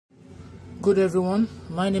Good everyone,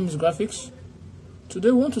 my name is Graphics. Today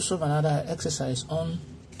we want to solve another exercise on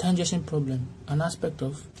tangency problem, an aspect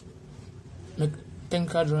of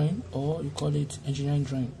technical drawing, or you call it engineering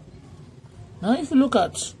drawing. Now if you look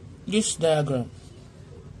at this diagram,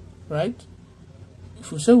 right,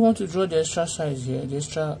 if we say we want to draw the extra size here,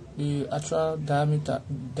 the actual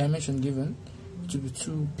dimension given to be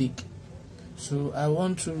too big, so I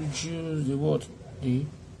want to reduce the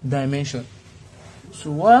dimension. So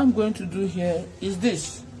what I'm going to do here is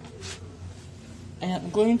this. I am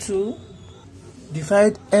going to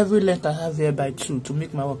divide every length I have here by 2 to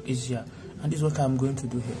make my work easier, and this is what I'm going to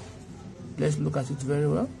do here. Let's look at it very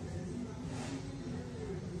well.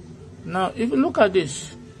 Now if you look at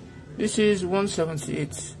this is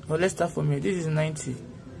 178, or let's start from here. This is 90.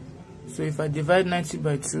 So if I divide 90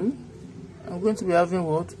 by 2, I'm going to be having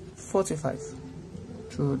what? 45.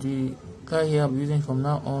 So the guy here I'm using from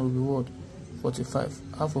now on will be what? 45,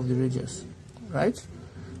 half of the radius, right?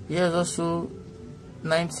 Here is also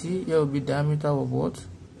 90. Here will be diameter of what?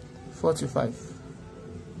 45,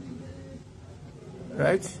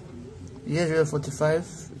 right? Here is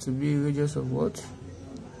 45. It will be radius of what?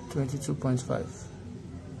 22.5.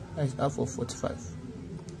 That's half of 45.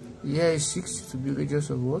 Here is 6 to be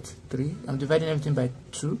radius of what? 3. I'm dividing everything by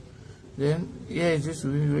 2. Then here is this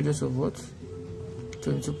will be radius of what?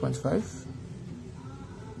 22.5.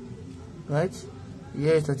 Right?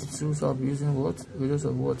 Here is 32, so I'll be using what? Radius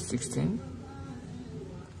of what? 16.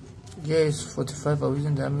 Here is 45, I'll be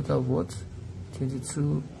using diameter of what?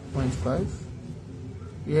 22.5.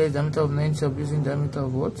 Here is diameter of 90, I'll be using diameter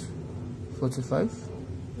of what? 45.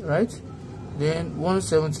 Right? Then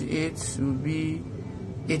 178 will be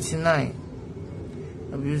 89.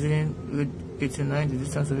 I'll be using 89, the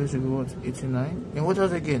distance of this will be what? 89. And what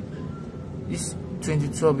else again? This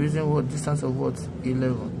 22, I'll be using what? Distance of what?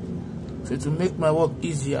 11. So to make my work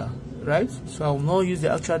easier, right? So I will not use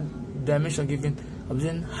the actual dimension given. I'm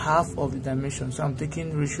using half of the dimension. So I'm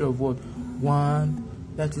taking ratio of what?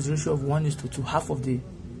 1. That is ratio of 1:2, half of the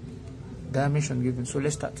dimension given. So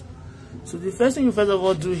let's start. So the first thing you first of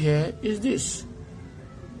all do here is this.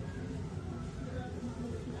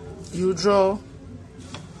 You draw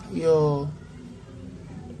your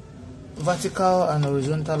vertical and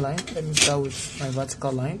horizontal line. Let me start with my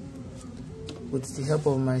vertical line with the help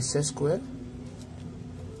of my set square,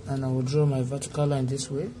 and I will draw my vertical line this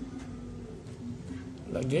way,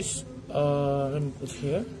 like this. Let me put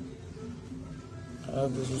here. I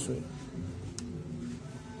have this way.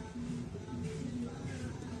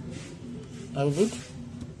 All good.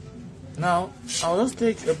 Now I'll just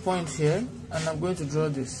take a point here, and I'm going to draw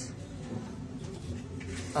this.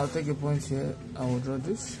 I'll take a point here. I will draw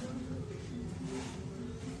this.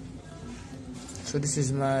 So this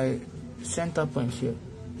is my center point here.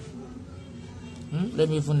 Let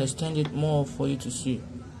me even extend it more for you to see.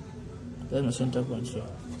 That's my center point here.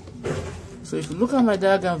 So if you look at my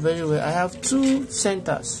diagram very well, I have 2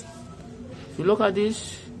 centers. If you look at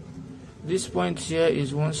this point here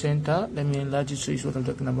is one center. Let me enlarge it so you see what I'm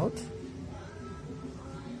talking about.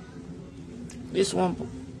 This one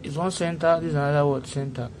is one center, this is another what?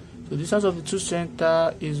 Center. So the distance of the 2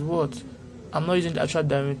 center is what? I'm not using the actual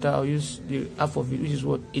diameter, I'll use the half of it, which is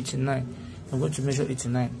what? 89. I'm going to measure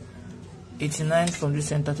 89. 89 from this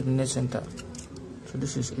center to the next center. So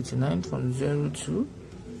this is 89 from 0 to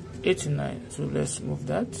 89. So let's move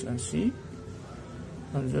that and see.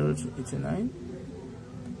 From 0 to 89.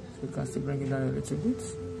 So you can still bring it down a little bit.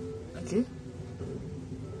 Okay.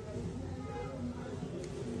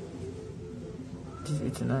 This is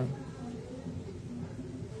 89.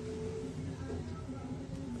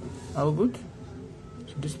 All good?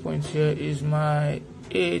 So this point here is my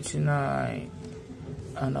 89,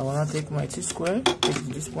 and I will now take my T-square, take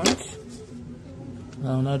this point, and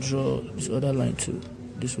I will now draw this other line too,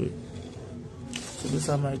 this way. So these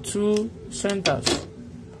are my 2 centers.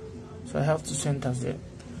 So I have 2 centers there.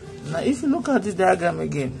 Now if you look at this diagram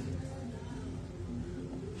again,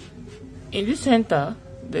 in this center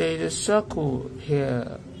there is a circle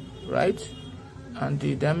here, right? And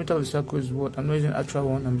the diameter of the circle is what? I'm not using the actual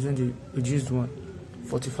one, I'm using the reduced one,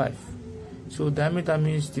 45. So diameter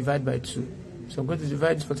means divide by 2. So I'm going to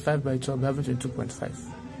divide this 45 by 2, I'll be having 22.5.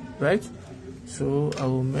 Right? So I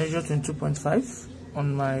will measure 22.5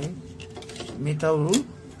 on my meter rule.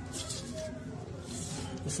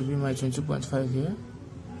 This will be my 22.5 here.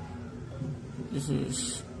 This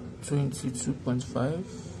is 22.5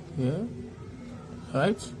 here.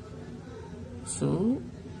 Right? So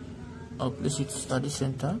I'll place it at the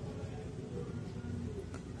center.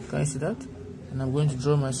 Can you see that? And I'm going to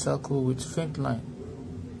draw my circle with faint line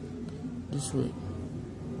this way.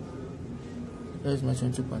 There's my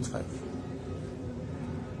 22.5.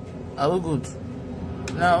 Are we good?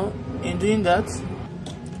 Now, in doing that,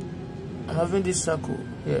 I'm having this circle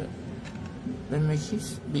here. Let me make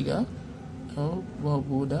it bigger or more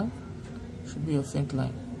bolder. Should be a faint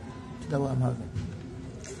line. That's what I'm having.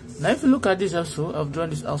 Now, if you look at this also, I've drawn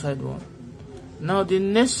this outside one. Now, the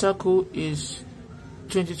next circle is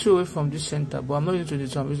 22 away from this center, but I'm not using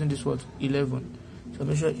 22, I'm using this word 11. So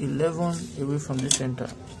make sure 11 away from the center.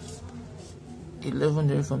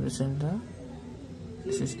 11 away from the center.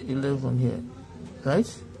 This is 11 here, right?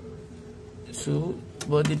 So,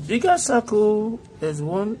 but the bigger circle, there's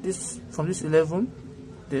one, this from this 11,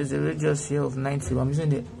 there's a radius here of 90. I'm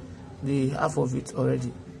using the half of it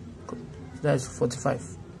already. That is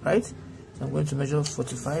 45, right? So I'm going to measure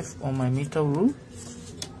 45 on my meter rule.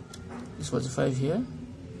 It's 45 here.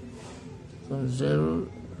 From 0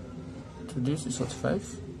 to this is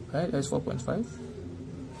 45, right? That's 4.5.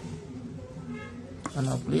 And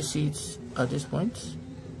I'll place it at this point,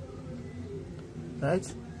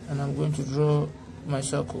 right? And I'm going to draw my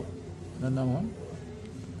circle, another one,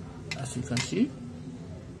 as you can see,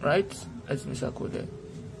 right? That's my circle there.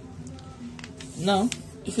 Now,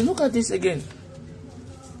 if you look at this again,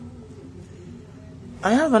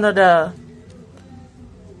 I have another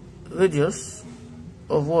radius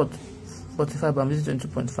of what? 45, but I'm using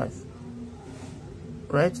 22.5,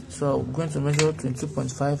 right? So I'm going to measure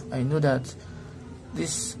 22.5. I know that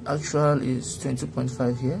this actual is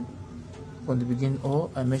 22.5 here from the beginning, or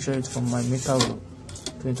I measure it from my meter rule,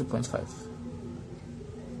 22.5,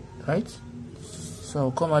 right? So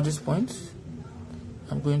I'll come at this point.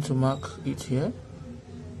 I'm going to mark it here.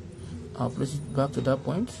 I'll place it back to that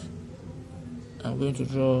point. I'm going to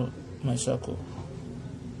draw my circle,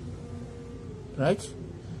 right?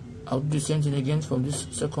 I'll do the same thing again from this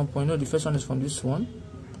second point. No, the first one is from this one.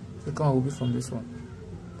 The second one will be from this one.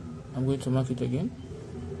 I'm going to mark it again.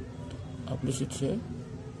 I'll place it here.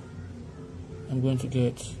 I'm going to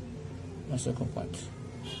get my second point.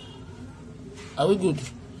 Are we good?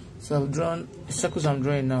 So I've drawn the circles I'm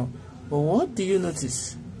drawing now. But what do you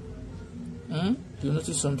notice? You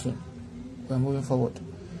notice something. We're moving forward.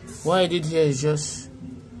 What I did here is just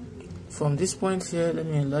from this point here. Let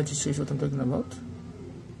me enlarge it so you see what I'm talking about.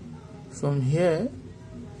 From here,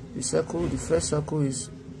 the circle, the first circle is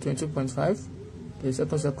 22.5. The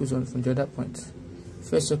second circle is on from the other point.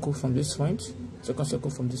 First circle from this point, second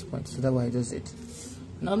circle from this point. So that's what I just did.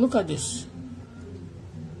 Now look at this.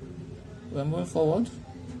 We're moving forward.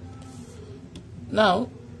 Now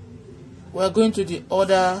we're going to the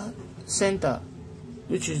other center,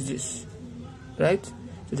 which is this, right?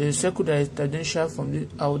 So there's a circle that is tangential from this.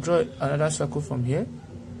 I'll draw another circle from here,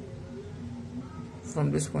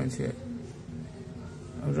 from this point here.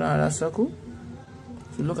 I'll draw another circle.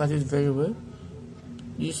 If you look at it very well,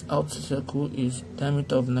 this outer circle is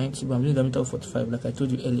diameter of 90, but I'm using diameter of 45, like I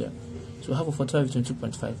told you earlier. So half of 45 is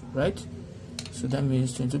 22.5, right? So that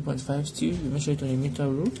means 22.5 still, you measure it on your meter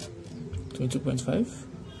rule, 22.5,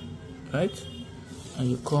 right? And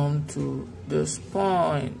you come to this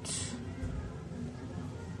point,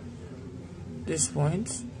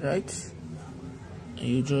 right? And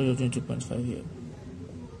you draw your 22.5 here.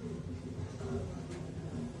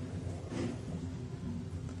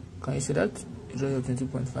 Can you see that? You draw your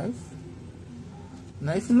 22.5.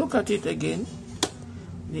 Now if you look at it again,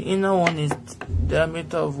 the inner one is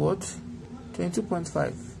diameter of what?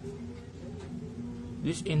 22.5.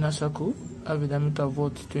 This inner circle have a diameter of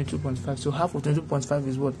what? 22.5. So half of 22.5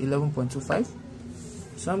 is what? 11.25.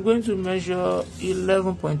 So I'm going to measure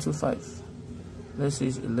 11.25. Let's say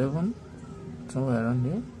it's 11, somewhere around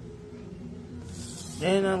here.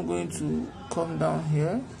 Then I'm going to come down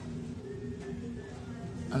here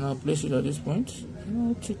and I'll place it at this point and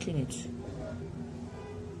I'll thicken it.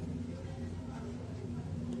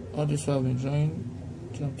 All this while I've been drawing,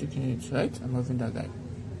 I'm thickening it, right? I'm having that guy.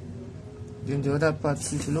 Then the other part,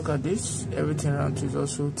 if you look at this, everything around it is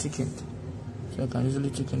also thickened. So I can easily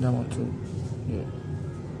thicken that one too. Yeah.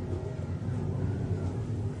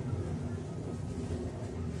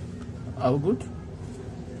 Are we good?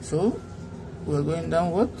 So we're going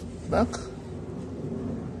downward, back.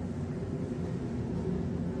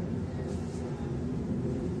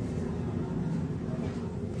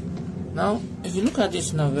 Now, if you look at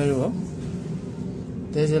this now very well,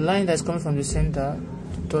 there's a line that's coming from the center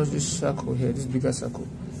to touch this circle here, this bigger circle.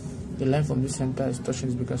 The line from the center is touching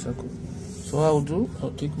this bigger circle. So what I'll do,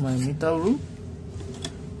 I'll take my meter rule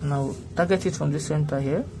and I'll target it from the center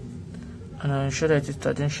here, and I'll ensure that it's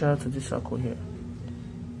tangential to this circle here.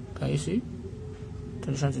 Can you see?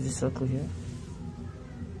 Tangential to this circle here.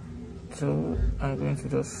 So I'm going to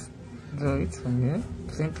just draw it from here,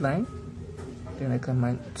 faint line. Then I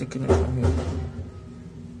can thicken it from here.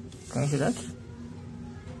 Can you see that?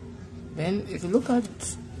 Then if you look at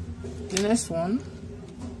the next one,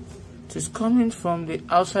 it is coming from the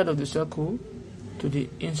outside of the circle to the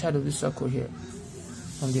inside of the circle here.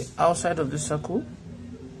 From the outside of the circle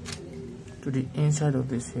to the inside of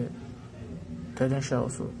this here. Tangential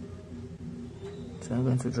also. So I'm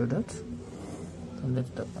going to draw that and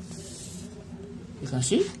let that part. You can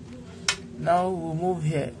see. Now we'll move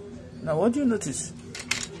here. Now what do you notice?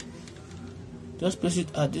 Just place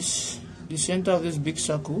it at this. The center of this big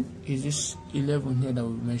circle is this 11 here that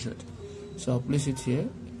we measured. So I'll place it here,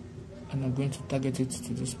 and I'm going to target it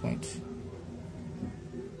to this point.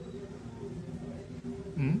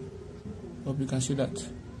 Hope you can see that. So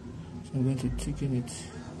I'm going to thicken it.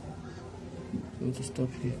 So to stop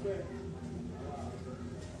here.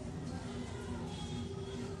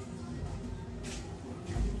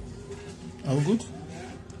 Are we good?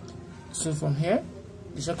 So from here,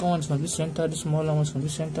 the second one is from this center, the smaller one is from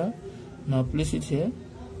this center. Now place it here,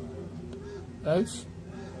 right?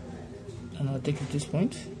 And I'll take it to this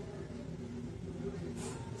point.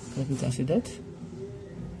 Hope you can see that.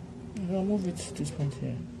 And I'll move it to this point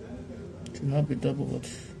here. It should not be double, but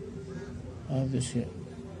I have this here,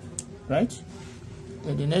 right?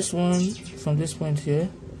 Then the next one from this point here,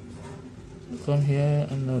 come here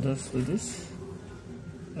and I'll just do this,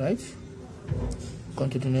 right? Come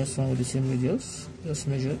to the next one with the same radius. Just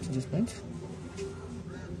measure it to this point.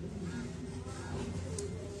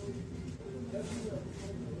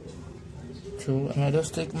 So I might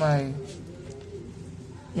just take my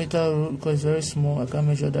meter rule because it's very small. I can't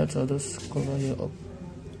measure that, so I'll just cover here up.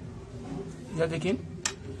 Is that taken?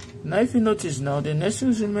 Now if you notice now, the next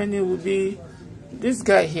thing remaining will be this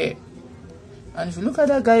guy here. And if you look at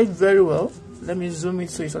that guy very well, let me zoom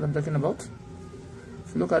it so you see what I'm talking about.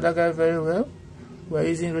 If you look at that guy very well, we're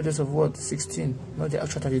using radius of what? 16, not the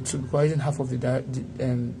actual 32, because we're using half of the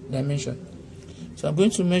dimension. So I'm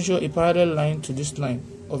going to measure a parallel line to this line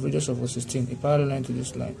of radius of 16, a parallel line to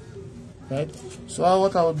this line, right? So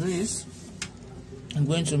what I will do is, I'm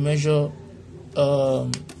going to measure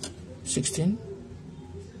 16,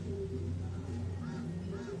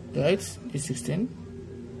 right? It's 16,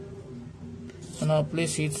 and I'll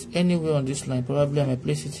place it anywhere on this line. Probably I may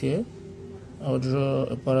place it here. I'll draw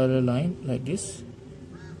a parallel line like this.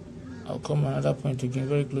 I'll come another point again,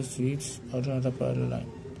 very close to it. I'll draw another parallel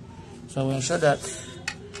line. So I will ensure that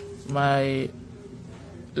my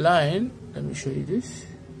line, let me show you this.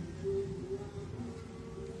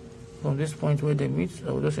 From this point where they meet,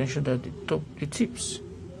 I will just ensure that the tips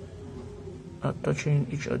are touching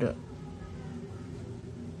each other.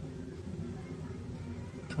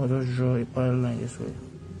 So I'll just draw a parallel line this way.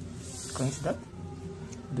 Can you see that?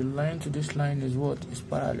 The line to this line is what? Is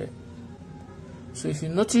parallel. So if you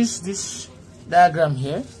notice this diagram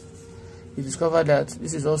here, you discover that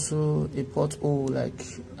this is also a porthole, like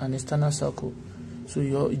an external circle. So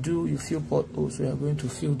you fill porthole, so you are going to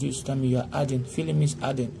fill this. That means you are adding. Filling means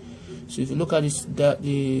adding. So if you look at this,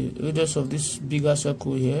 the radius of this bigger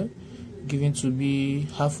circle here, given to be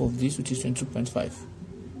half of this, which is 22.5.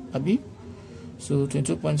 Abi? So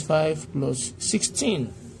 22.5 plus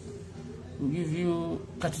 16 will give you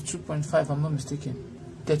 32.5. I'm not mistaken.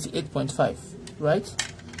 38.5, right?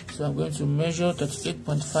 So I'm going to measure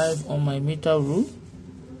 38.5 on my meter rule.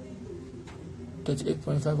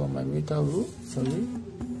 38.5 on my meter rule. Sorry.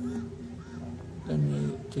 Let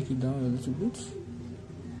me take it down a little bit.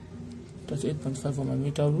 38.5 on my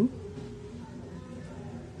meter rule.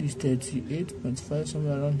 This 38.5,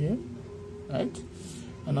 somewhere around here, right?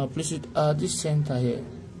 And I'll place it at this center here.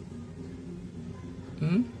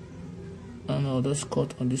 And I'll just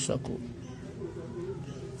cut on this circle.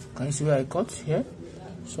 Can you see where I cut here?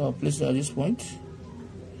 So I'll place it at this point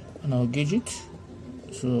and I'll gauge it.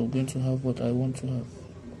 So I'm going to have what I want to have.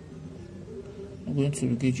 I'm going to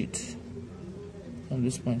gauge it from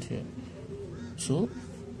this point here. So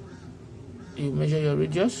you measure your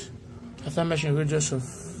radius. After measuring radius of